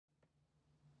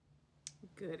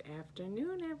Good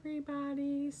afternoon,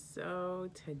 everybody. So,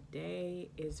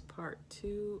 today is part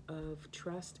 2 of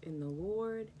Trust in the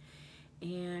Lord,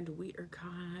 and we are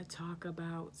going to talk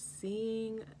about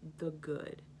seeing the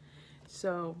good.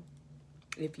 So,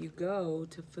 if you go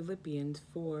to Philippians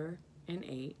 4 and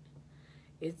 8,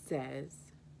 it says,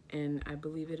 and I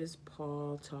believe it is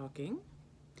Paul talking,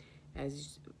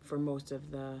 as for most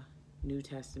of the New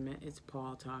Testament, it's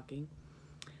Paul talking.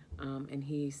 And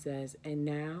he says, and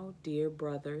now, dear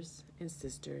brothers and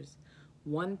sisters,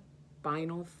 one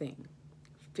final thing.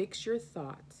 Fix your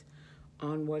thoughts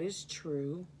on what is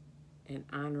true and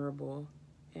honorable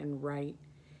and right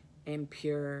and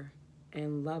pure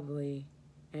and lovely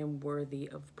and worthy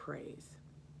of praise.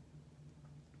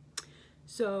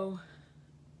 So,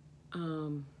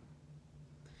 when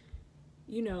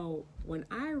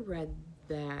I read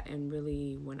that, and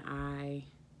really when I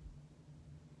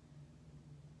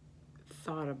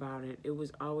thought about it, it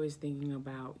was always thinking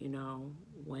about,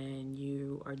 when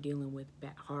you are dealing with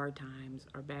hard times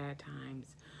or bad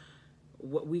times,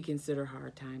 what we consider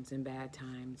hard times and bad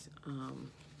times,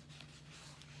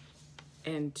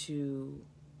 and to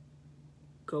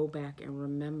go back and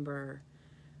remember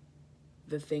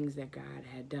the things that God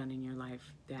had done in your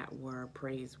life that were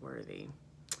praiseworthy.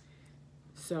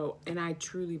 So, and I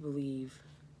truly believe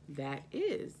that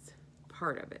is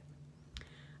part of it.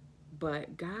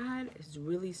 But God has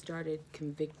really started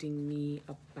convicting me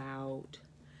about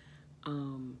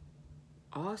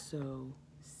also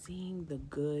seeing the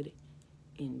good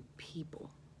in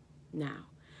people. Now,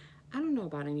 I don't know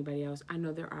about anybody else. I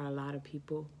know there are a lot of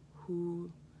people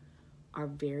who are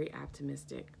very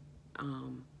optimistic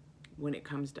when it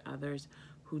comes to others,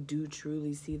 who do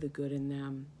truly see the good in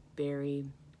them, very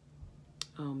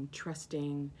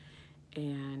trusting,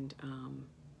 and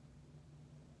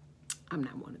I'm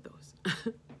not one of those.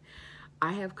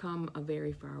 I have come a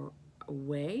very far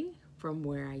away from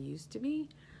where I used to be.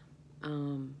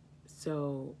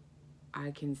 So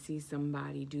I can see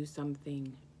somebody do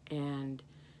something and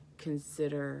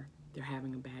consider they're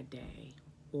having a bad day,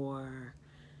 or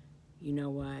you know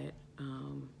what,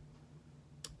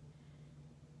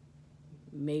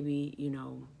 maybe,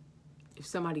 if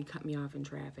somebody cut me off in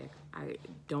traffic, I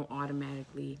don't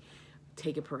automatically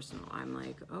take it personal. I'm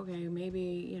like, okay,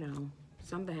 maybe,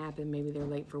 something happened. Maybe they're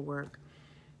late for work.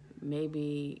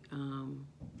 Maybe,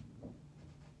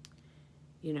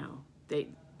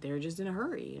 they're just in a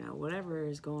hurry, whatever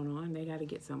is going on, they got to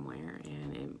get somewhere,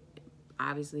 and it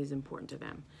obviously is important to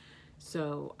them.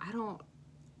 So I don't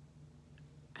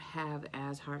have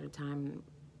as hard a time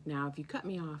now if you cut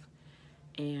me off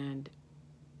and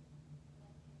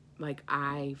like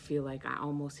I feel like I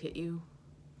almost hit you.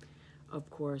 Of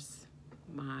course,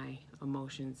 my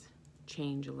emotions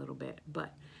change a little bit,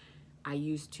 but I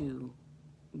used to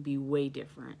be way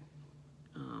different,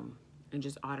 and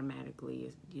just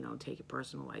automatically, take it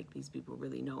personal, like these people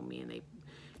really know me and they,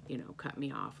 cut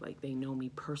me off, like they know me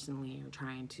personally or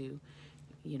trying to,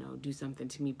 do something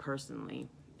to me personally.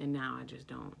 And now I just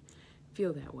don't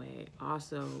feel that way.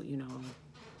 Also,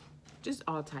 just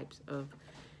all types of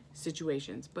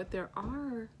situations. But there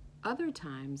are other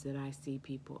times that I see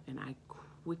people and I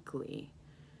quickly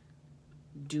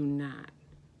do not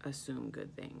assume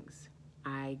good things.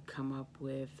 I come up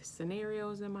with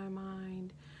scenarios in my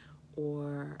mind,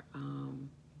 or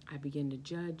I begin to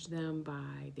judge them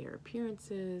by their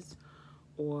appearances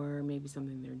or maybe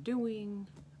something they're doing.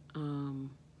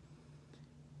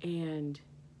 And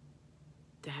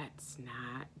that's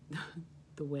not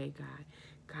the way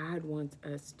God wants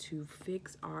us to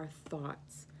fix our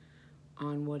thoughts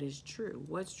on what is true.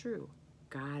 What's true?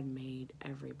 God made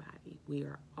everybody. We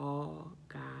are all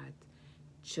God's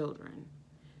children.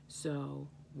 So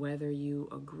whether you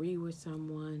agree with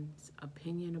someone's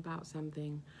opinion about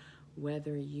something,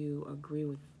 whether you agree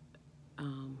with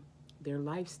their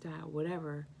lifestyle,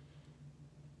 whatever,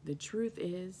 the truth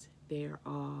is they are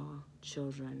all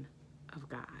children of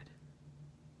God.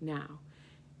 Now,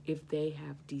 if they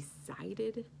have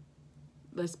decided,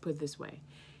 let's put it this way,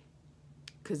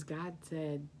 because God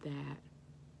said that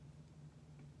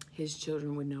his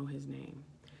children would know his name.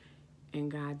 And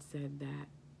God said that,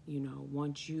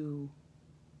 once you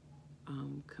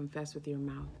confess with your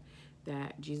mouth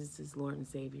that Jesus is Lord and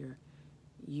Savior,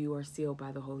 you are sealed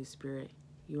by the Holy Spirit.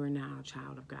 You are now a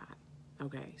child of God.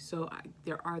 Okay, so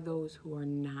there are those who are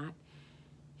not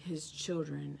his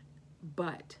children,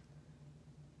 but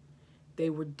they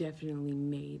were definitely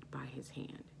made by his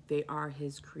hand. They are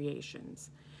his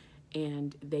creations,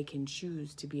 and they can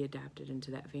choose to be adopted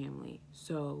into that family.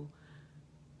 So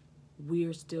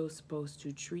we're still supposed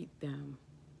to treat them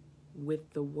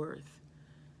with the worth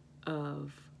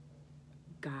of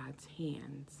God's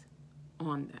hands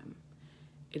on them.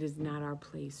 It is not our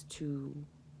place to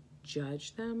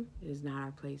judge them. It is not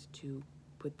our place to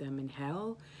put them in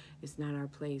hell. It's not our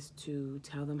place to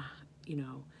tell them,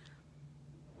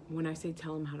 when I say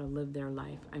tell them how to live their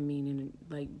life, I mean in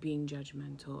like being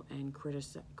judgmental and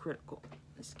critical.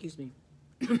 Excuse me.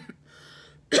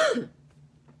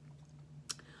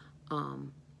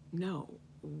 No,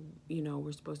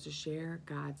 we're supposed to share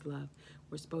God's love.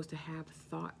 We're supposed to have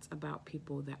thoughts about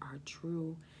people that are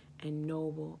true and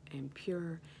noble and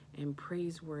pure and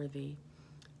praiseworthy.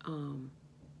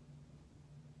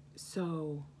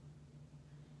 So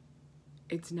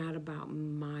it's not about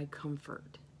my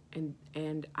comfort.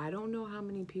 And I don't know how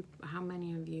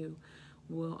many of you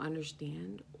will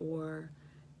understand or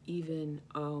even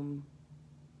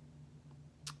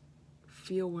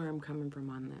feel where I'm coming from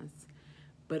on this.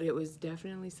 But it was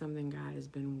definitely something God has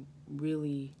been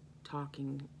really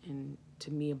talking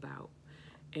to me about.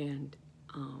 And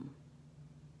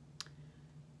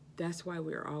that's why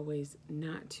we're always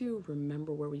not to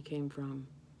remember where we came from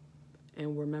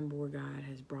and remember where God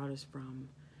has brought us from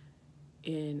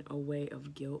in a way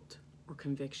of guilt or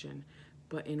conviction,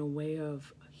 but in a way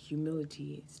of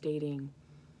humility, stating,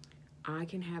 I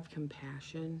can have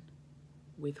compassion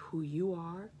with who you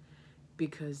are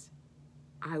because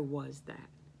I was that.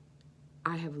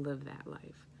 I have lived that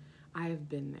life. I have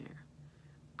been there.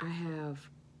 I have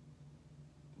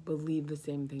believed the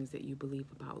same things that you believe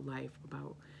about life,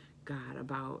 about God,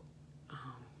 about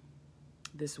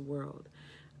this world.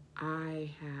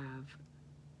 I have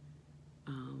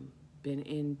been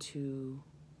into,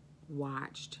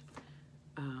 watched,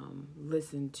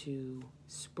 listened to,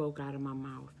 spoke out of my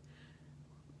mouth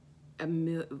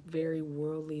very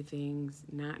worldly things,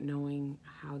 not knowing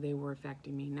how they were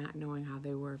affecting me, not knowing how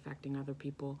they were affecting other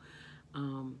people.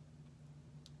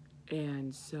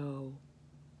 And so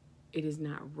it is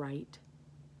not right,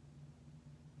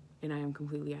 and I am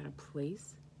completely out of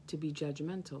place to be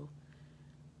judgmental.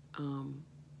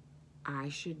 I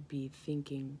should be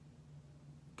thinking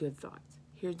good thoughts.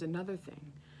 Here's another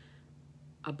thing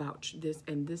about this,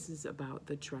 and this is about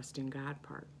the trust in God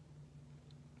part.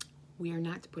 We are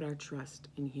not to put our trust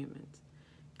in humans.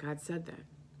 God said that.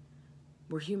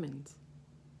 We're humans.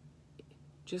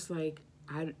 Just like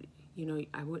I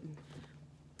wouldn't,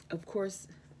 of course,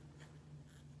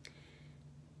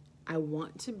 I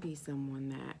want to be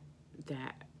someone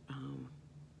that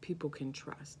people can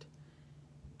trust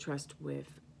with,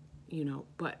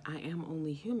 but I am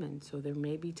only human. So there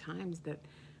may be times that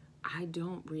I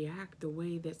don't react the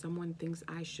way that someone thinks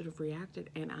I should have reacted,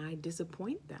 and I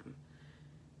disappoint them.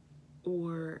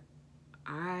 Or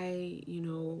I,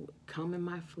 come in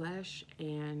my flesh,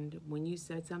 and when you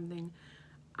said something,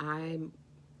 I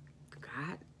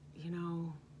got,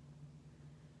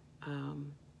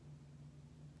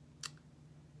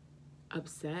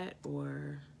 upset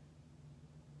or,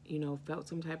 felt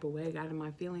some type of way, got in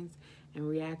my feelings, and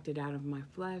reacted out of my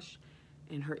flesh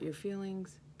and hurt your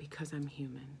feelings because I'm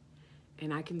human.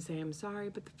 And I can say I'm sorry,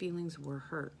 but the feelings were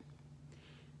hurt.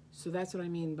 So that's what I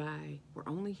mean by we're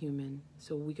only human,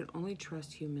 so we can only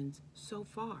trust humans so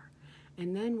far.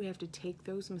 And then we have to take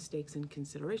those mistakes in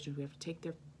consideration. We have to take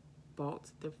their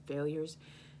faults, their failures,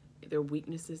 their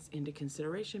weaknesses into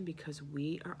consideration because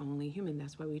we are only human.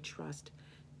 That's why we trust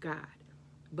God.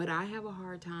 But I have a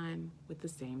hard time with the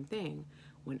same thing.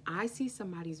 When I see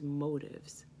somebody's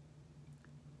motives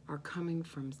are coming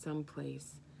from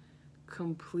someplace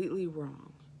completely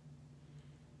wrong,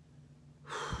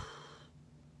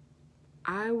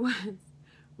 I was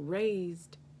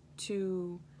raised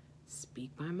to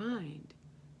speak my mind,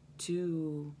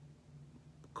 to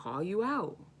call you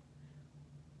out,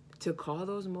 to call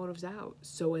those motives out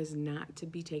so as not to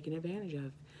be taken advantage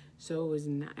of. So as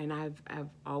not, and I've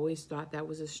always thought that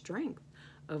was a strength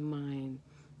of mine,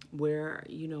 where,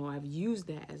 I've used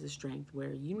that as a strength,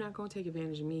 where you're not going to take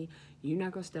advantage of me, you're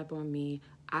not going to step on me,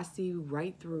 I see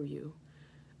right through you.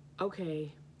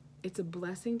 Okay, it's a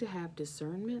blessing to have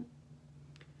discernment,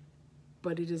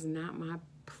 but it is not my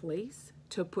place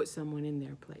to put someone in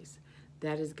their place.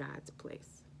 That is God's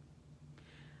place.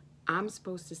 I'm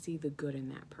supposed to see the good in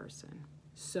that person.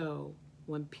 So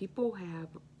when people have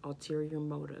ulterior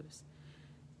motives,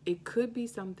 it could be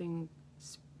something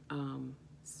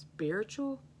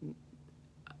spiritual,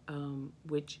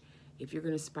 which if you're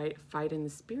going to fight in the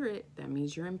spirit, that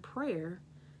means you're in prayer.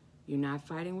 You're not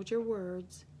fighting with your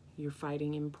words. You're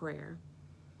fighting in prayer.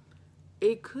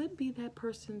 It could be that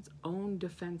person's own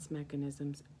defense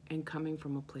mechanisms and coming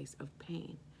from a place of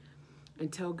pain.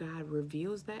 Until God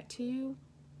reveals that to you,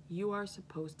 you are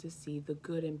supposed to see the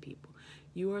good in people.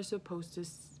 You are supposed to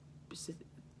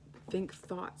think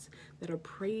thoughts that are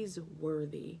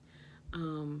praiseworthy.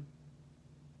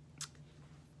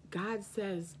 God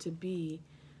says to be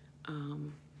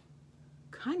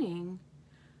cunning,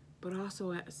 but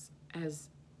also as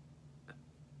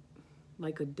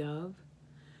like a dove.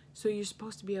 So you're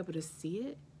supposed to be able to see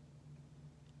it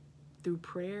through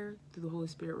prayer, through the Holy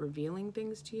Spirit revealing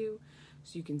things to you,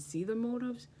 so you can see the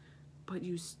motives, but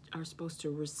you are supposed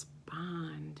to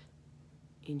respond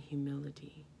in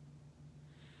humility.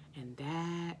 And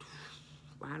that,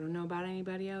 I don't know about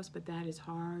anybody else, but that is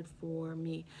hard for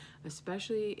me,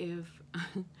 especially if,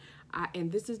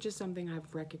 and this is just something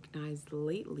I've recognized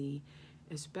lately,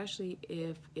 especially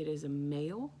if it is a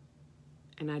male,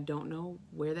 and I don't know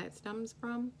where that stems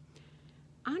from.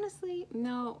 Honestly,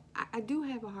 no, I do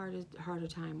have a harder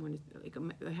time when it's like,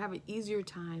 I have an easier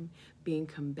time being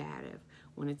combative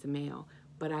when it's a male,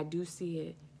 but I do see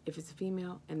it if it's a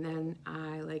female, and then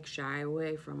I like shy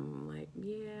away from them, like,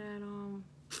 yeah,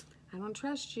 I don't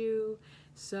trust you,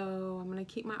 so I'm gonna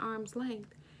keep my arm's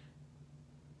length.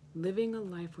 Living a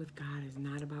life with God is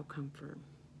not about comfort.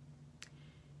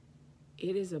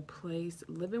 It is a place,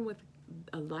 living with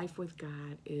a life with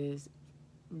God is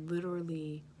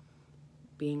literally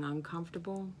being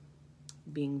uncomfortable,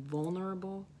 being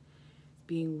vulnerable,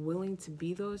 being willing to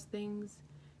be those things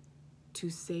to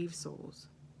save souls.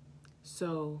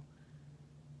 So,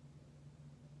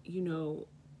 you know,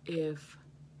 if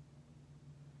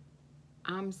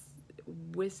I'm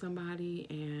with somebody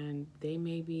and they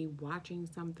may be watching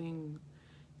something,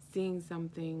 seeing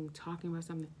something, talking about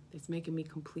something that's making me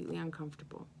completely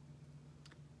uncomfortable,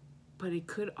 but it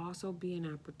could also be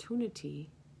an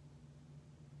opportunity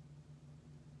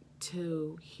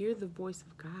to hear the voice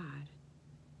of God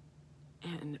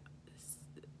and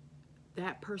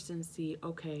that person see,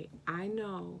 okay, I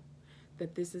know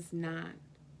that this is not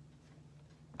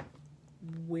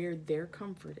where their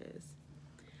comfort is,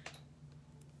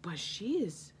 but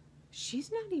she's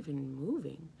not even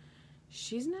moving.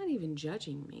 She's not even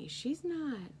judging me. She's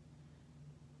not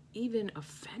even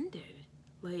offended.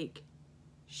 Like,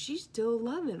 she's still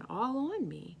loving all on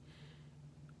me.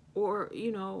 Or,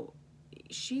 you know,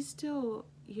 she's still,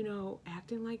 you know,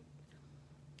 acting like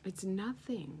it's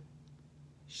nothing.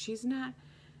 She's not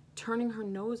turning her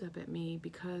nose up at me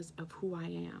because of who I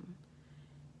am.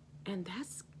 And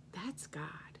that's God.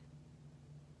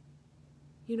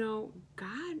 You know,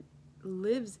 God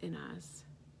lives in us,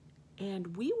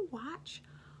 and we watch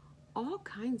all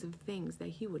kinds of things that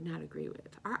he would not agree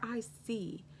with. Our eyes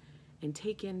see and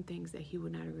take in things that he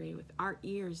would not agree with. Our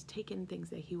ears take in things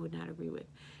that he would not agree with.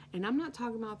 And I'm not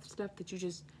talking about stuff that you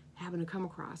just happen to come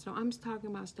across. No, I'm just talking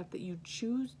about stuff that you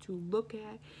choose to look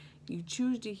at, you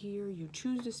choose to hear, you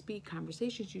choose to speak,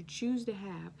 conversations you choose to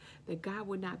have that God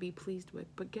would not be pleased with.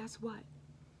 But guess what?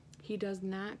 He does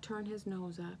not turn his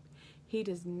nose up. He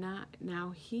does not.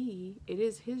 Now it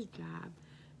is his job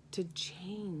to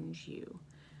change you.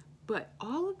 But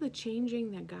all of the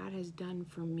changing that God has done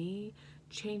for me,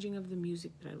 changing of the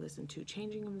music that I listen to,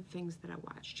 changing of the things that I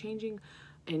watch, changing,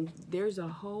 and there's a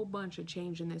whole bunch of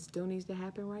changing that still needs to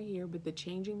happen right here, but the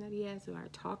changing that he has, so I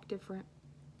talk different,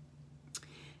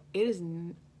 it has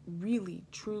really,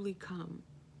 truly come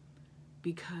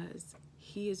because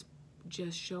he has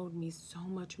just showed me so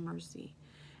much mercy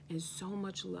and so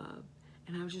much love.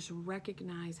 And I just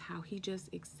recognize how he just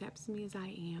accepts me as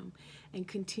I am and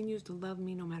continues to love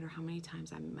me no matter how many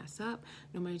times I mess up,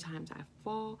 no many times I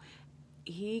fall.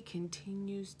 He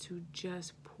continues to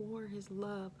just pour his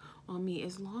love on me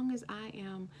as long as I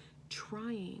am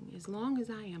trying, as long as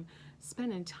I am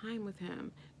spending time with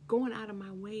him, going out of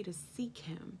my way to seek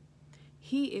him.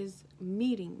 He is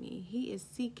meeting me. He is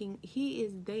seeking. He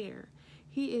is there.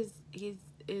 He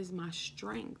is my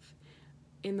strength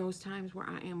in those times where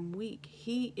I am weak.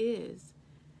 He is.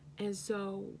 And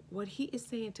so what he is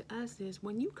saying to us is,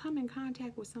 when you come in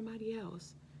contact with somebody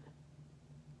else,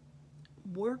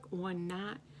 work on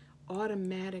not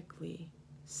automatically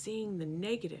seeing the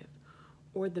negative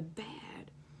or the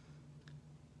bad,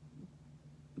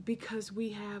 because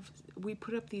we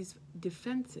put up these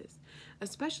defenses,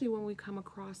 especially when we come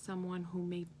across someone who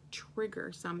may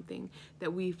trigger something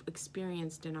that we've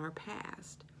experienced in our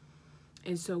past.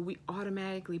 And so we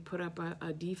automatically put up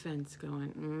a defense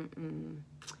going,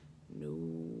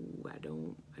 no, I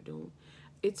don't.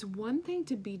 It's one thing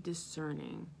to be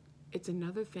discerning. It's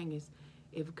another thing is,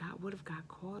 what if God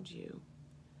called you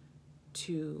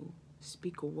to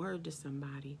speak a word to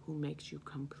somebody who makes you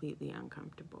completely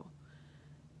uncomfortable?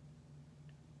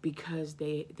 Because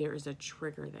there is a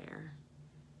trigger there.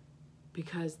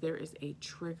 Because there is a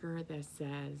trigger that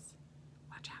says,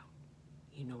 watch out.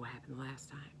 You know what happened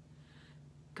last time.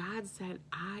 God said,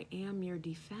 I am your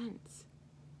defense.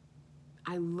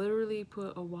 I literally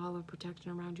put a wall of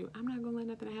protection around you. I'm not going to let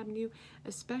nothing happen to you,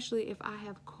 especially if I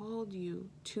have called you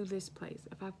to this place,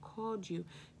 if I've called you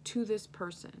to this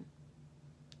person,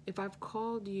 if I've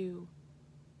called you,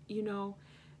 you know,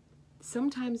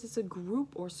 sometimes it's a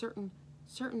group or certain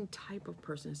type of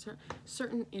person,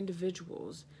 certain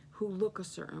individuals who look a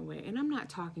certain way. And I'm not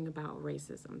talking about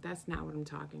racism. That's not what I'm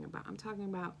talking about. I'm talking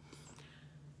about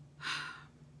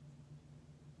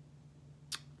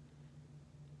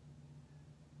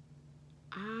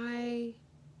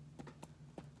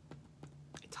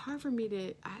it's hard for me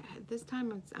to, this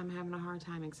time I'm having a hard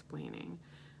time explaining.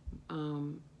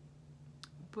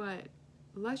 But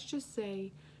let's just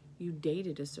say you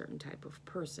dated a certain type of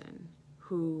person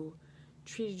who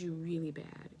treated you really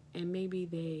bad, and maybe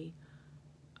they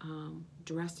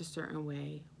dressed a certain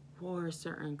way, wore a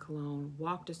certain cologne,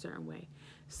 walked a certain way.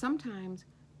 Sometimes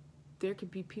there could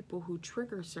be people who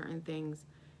trigger certain things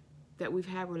that we've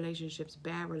had relationships,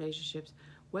 bad relationships,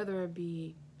 whether it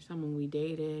be someone we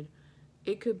dated,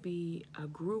 it could be a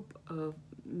group of,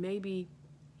 maybe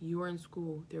you were in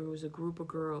school, there was a group of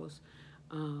girls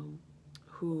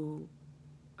who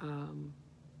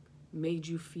made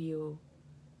you feel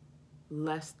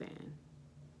less than.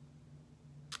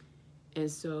 And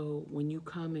so when you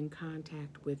come in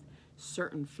contact with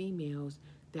certain females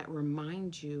that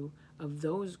remind you of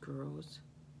those girls,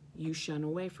 you shun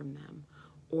away from them,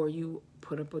 or you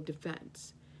put up a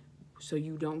defense so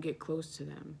you don't get close to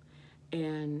them.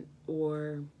 And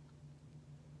or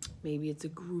maybe it's a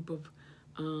group of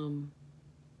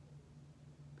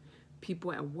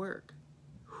people at work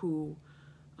who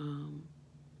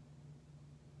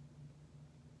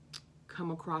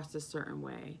come across a certain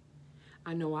way.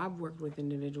 I know I've worked with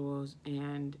individuals,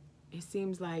 and it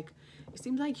seems like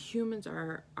humans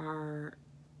are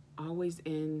always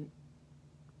in.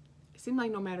 It seems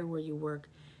like no matter where you work,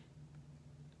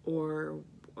 or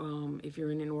if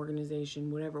you're in an organization,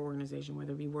 whatever organization,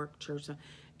 whether it be work, church,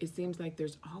 it seems like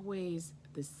there's always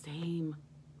the same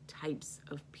types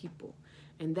of people.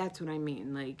 And that's what I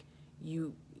mean. Like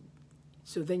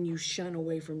so then you shun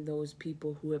away from those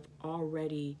people who have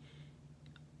already,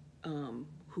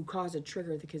 who cause a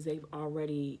trigger because they've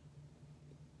already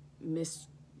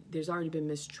there's already been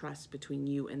mistrust between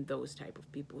you and those type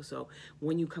of people. So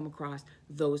when you come across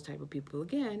those type of people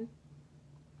again,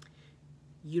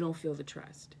 you don't feel the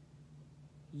trust.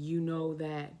 You know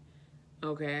that,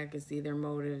 okay, I can see their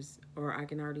motives, or I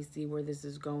can already see where this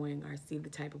is going. I see the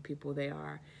type of people they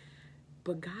are.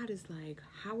 But God is like,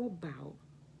 how about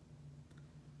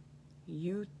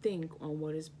you think on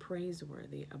what is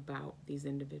praiseworthy about these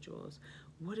individuals?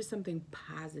 What is something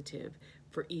positive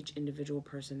for each individual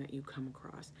person that you come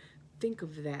across? Think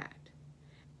of that,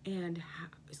 and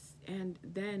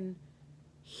then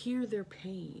hear their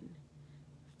pain.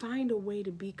 Find a way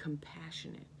to be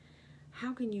compassionate.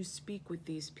 How can you speak with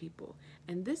these people?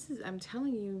 And this is, I'm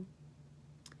telling you,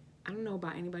 I don't know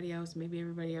about anybody else. Maybe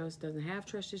everybody else doesn't have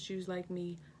trust issues like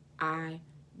me. I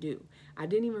do. I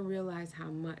didn't even realize how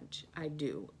much I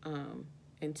do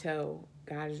until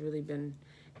God has really been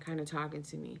kind of talking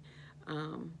to me.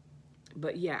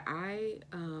 But yeah, I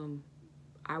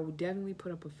would definitely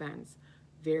put up a fence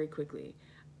very quickly.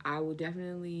 I would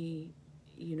definitely,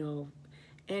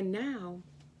 and now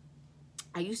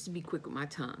I used to be quick with my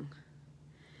tongue.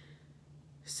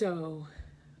 So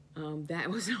that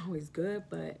was always good,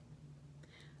 but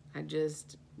I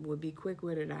just would be quick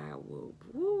with it. I would,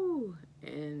 woo.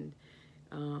 And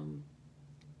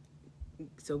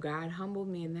so God humbled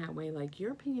me in that way. Like,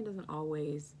 your opinion isn't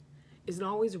always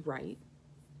right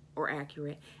or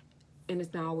accurate, and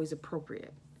it's not always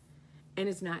appropriate, and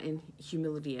it's not in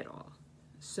humility at all.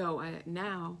 So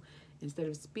now, instead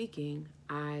of speaking,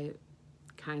 I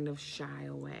kind of shy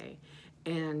away.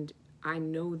 And I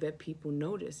know that people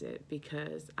notice it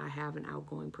because I have an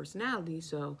outgoing personality.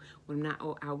 So when I'm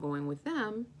not outgoing with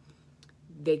them,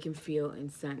 they can feel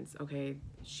and sense, okay,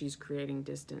 she's creating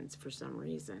distance for some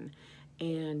reason.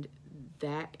 And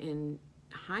that, in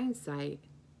hindsight,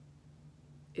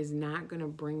 is not going to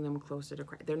bring them closer to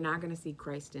Christ. They're not going to see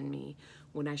Christ in me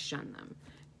when I shun them.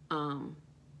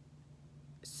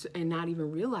 And not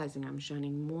even realizing I'm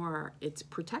shunning more, it's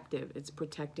protective. It's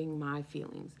protecting my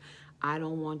feelings. I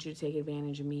don't want you to take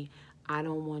advantage of me. I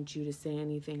don't want you to say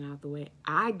anything out the way.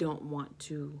 I don't want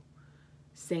to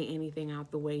say anything out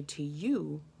the way to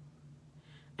you.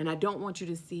 And I don't want you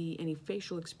to see any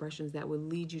facial expressions that would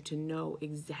lead you to know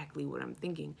exactly what I'm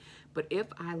thinking. But if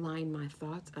I line my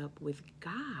thoughts up with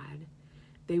God,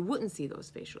 they wouldn't see those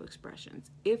facial expressions.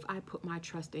 If I put my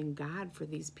trust in God for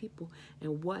these people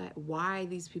and why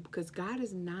these people, because God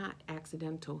is not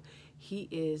accidental.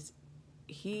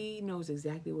 He knows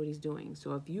exactly what he's doing.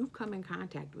 So if you've come in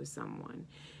contact with someone,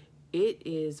 it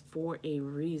is for a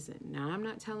reason. Now, I'm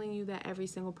not telling you that every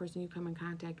single person you come in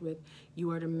contact with,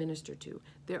 you are to minister to.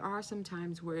 There are some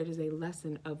times where it is a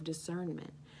lesson of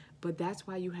discernment. But that's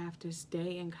why you have to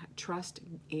stay and trust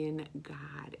in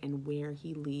God and where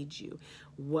he leads you,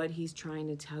 what he's trying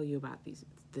to tell you about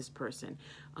this person.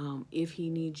 If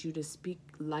he needs you to speak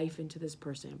life into this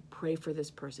person, pray for this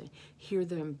person, hear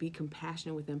them, be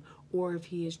compassionate with them. Or if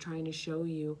he is trying to show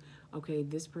you, okay,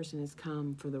 this person has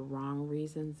come for the wrong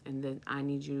reasons and then I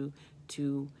need you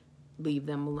to leave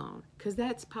them alone. Because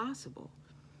that's possible.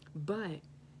 But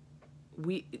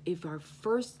if our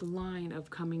first line of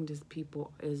coming to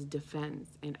people is defense,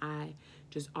 and I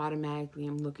just automatically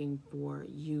am looking for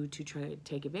you to try to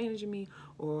take advantage of me,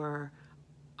 or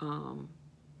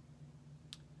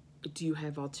do you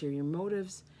have ulterior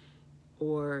motives,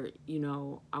 or,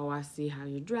 oh, I see how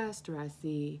you're dressed, or I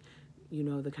see,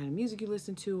 the kind of music you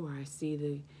listen to, or I see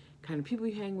the kind of people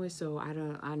you hang with, so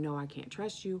I know I can't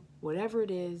trust you. Whatever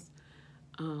it is,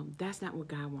 that's not what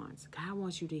God wants. God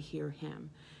wants you to hear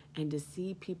him and to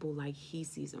see people like he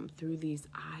sees them, through these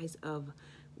eyes of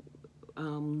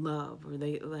love. Or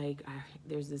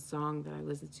there's this song that I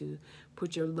listen to,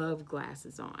 put your love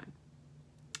glasses on.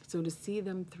 So to see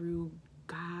them through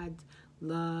God's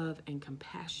love and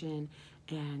compassion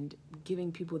and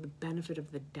giving people the benefit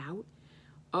of the doubt,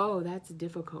 oh, that's a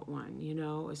difficult one,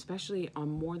 especially on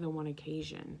more than one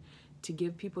occasion, to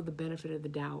give people the benefit of the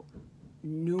doubt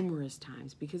numerous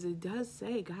times, because it does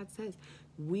say, God says,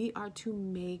 we are to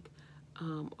make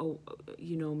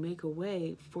a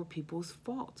way for people's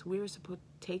faults. We are supposed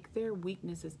to take their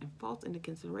weaknesses and faults into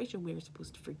consideration. We are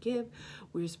supposed to forgive.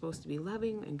 We are supposed to be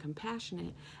loving and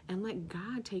compassionate, and let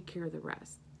God take care of the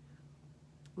rest.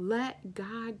 Let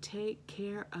God take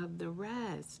care of the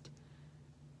rest.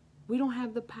 We don't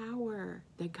have the power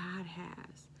that God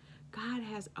has. God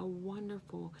has a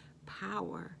wonderful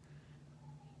power.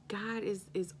 God is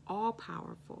all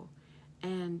powerful.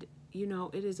 And,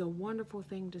 it is a wonderful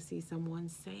thing to see someone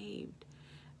saved.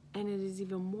 And it is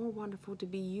even more wonderful to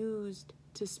be used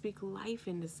to speak life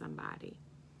into somebody,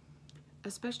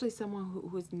 especially someone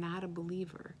who is not a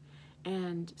believer.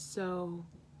 And so,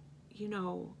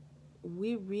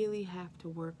 we really have to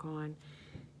work on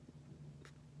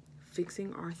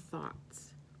fixing our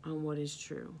thoughts on what is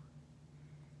true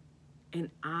and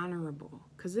honorable,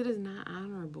 because it is not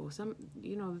honorable. Some,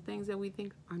 the things that we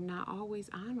think are not always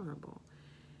honorable,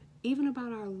 even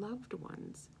about our loved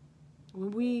ones.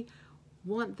 When we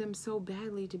want them so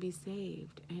badly to be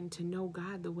saved and to know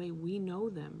God the way we know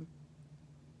them,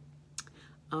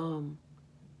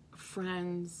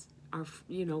 friends are,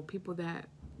 people that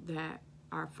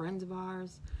are friends of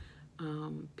ours,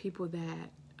 people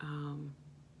that,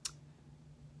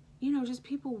 just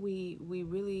people we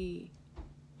really,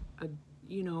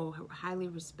 highly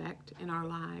respect in our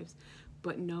lives,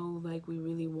 but know, we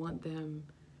really want them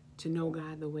to know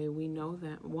God the way we know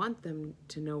them, want them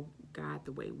to know God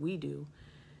the way we do,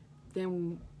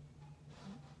 then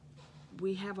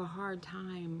we have a hard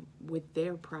time with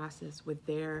their process, with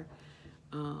their,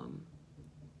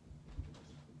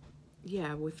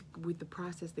 with the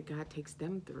process that God takes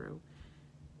them through.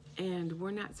 And we're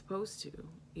not supposed to,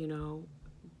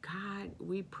 God,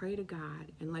 we pray to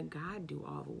God and let God do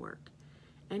all the work.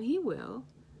 And he will.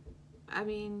 I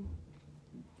mean,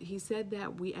 he said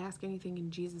that we ask anything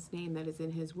in Jesus' name that is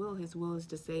in his will. His will is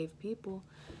to save people.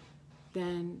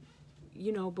 Then,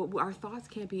 but our thoughts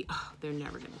can't be, oh, they're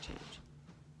never going to change.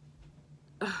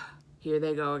 Here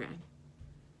they go again.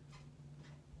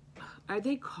 Are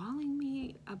they calling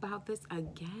me about this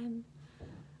again?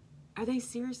 Are they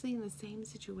seriously in the same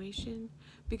situation?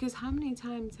 Because how many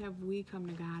times have we come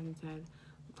to God and said,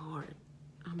 Lord,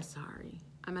 I'm sorry.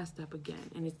 I messed up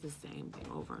again. And it's the same thing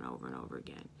over and over and over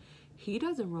again. He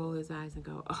doesn't roll his eyes and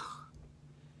go, oh,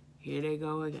 here they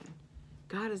go again.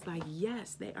 God is like,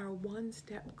 yes, they are one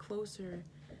step closer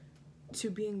to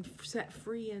being set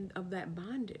free of that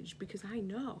bondage, because I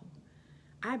know,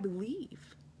 I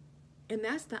believe. And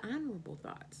that's the honorable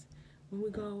thoughts. When we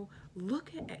go,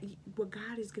 look at what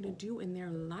God is going to do in their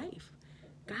life.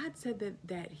 God said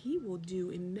that he will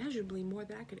do immeasurably more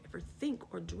than I could ever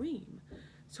think or dream.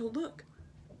 So look,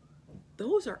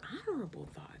 those are honorable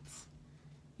thoughts.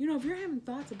 If you're having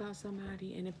thoughts about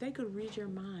somebody and if they could read your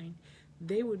mind,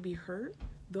 they would be hurt,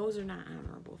 those are not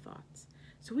honorable thoughts.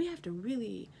 So we have to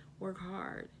really work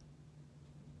hard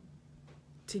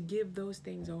to give those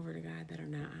things over to God that are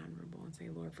not honorable and say,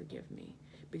 Lord, forgive me.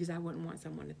 Because I wouldn't want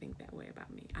someone to think that way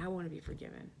about me. I want to be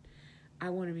forgiven. I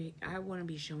want to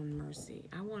be shown mercy.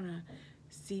 I want to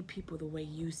see people the way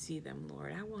you see them,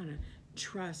 Lord. I want to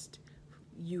trust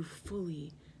you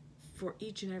fully for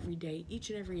each and every day, each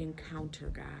and every encounter,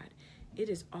 God. It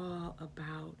is all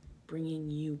about bringing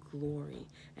you glory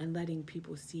and letting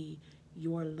people see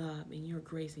your love and your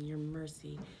grace and your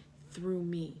mercy through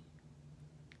me.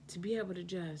 To be able to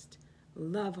just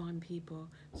love on people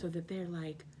so that they're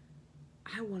like,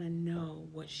 I want to know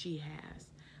what she has.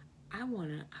 I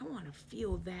want to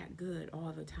feel that good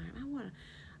all the time. I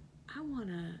want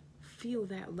to feel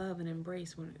that love and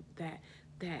embrace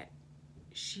that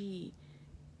she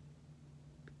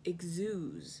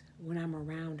exudes when I'm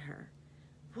around her.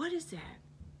 What is that?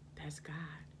 That's God.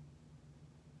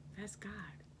 That's God.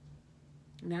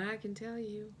 Now I can tell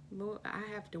you, Lord, I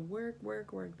have to work.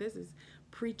 This is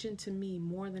preaching to me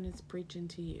more than it's preaching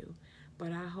to you.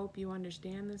 But I hope you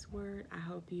understand this word. I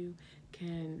hope you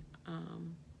can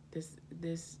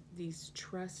this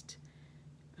trust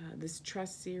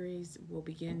series will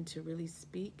begin to really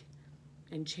speak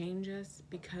and change us,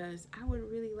 because I would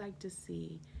really like to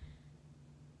see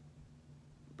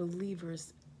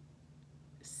believers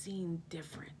seen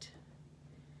different.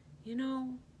 You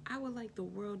know, I would like the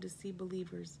world to see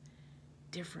believers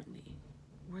differently,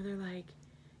 where they're like,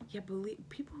 yeah,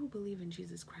 people who believe in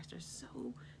Jesus Christ are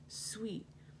so sweet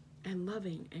and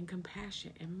loving and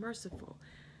compassionate and merciful.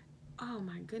 Oh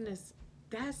my goodness,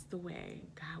 that's the way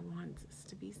God wants us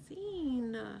to be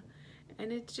seen.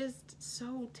 And it's just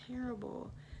so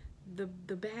terrible, the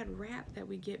bad rap that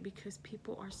we get, because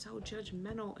people are so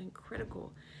judgmental and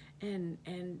critical, and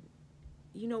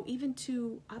you know, even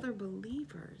to other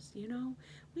believers. You know,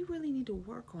 we really need to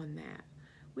work on that.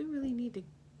 We really need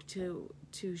to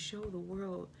show the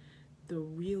world the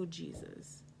real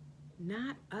Jesus,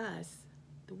 not us.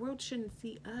 The world shouldn't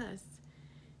see us.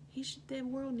 The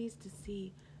world needs to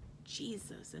see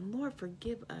Jesus. And Lord,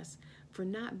 forgive us for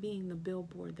not being the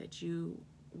billboard that you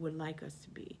would like us to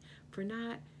be, for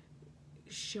not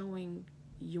showing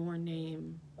your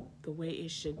name the way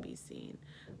it should be seen.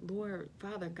 Lord,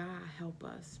 Father God, help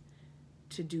us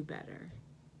to do better.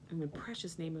 In the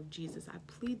precious name of Jesus, I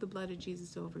plead the blood of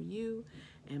Jesus over you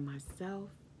and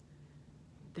myself,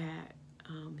 that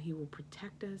he will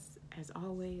protect us as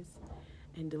always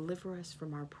and deliver us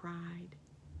from our pride,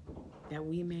 that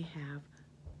we may have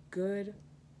good,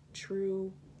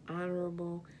 true,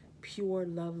 honorable, pure,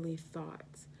 lovely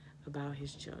thoughts about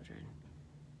his children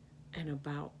and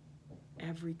about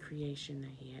every creation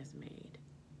that he has made.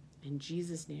 In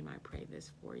Jesus' name I pray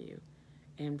this for you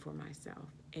and for myself.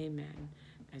 Amen.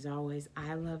 As always,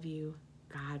 I love you.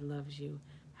 God loves you.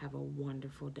 Have a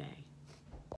wonderful day.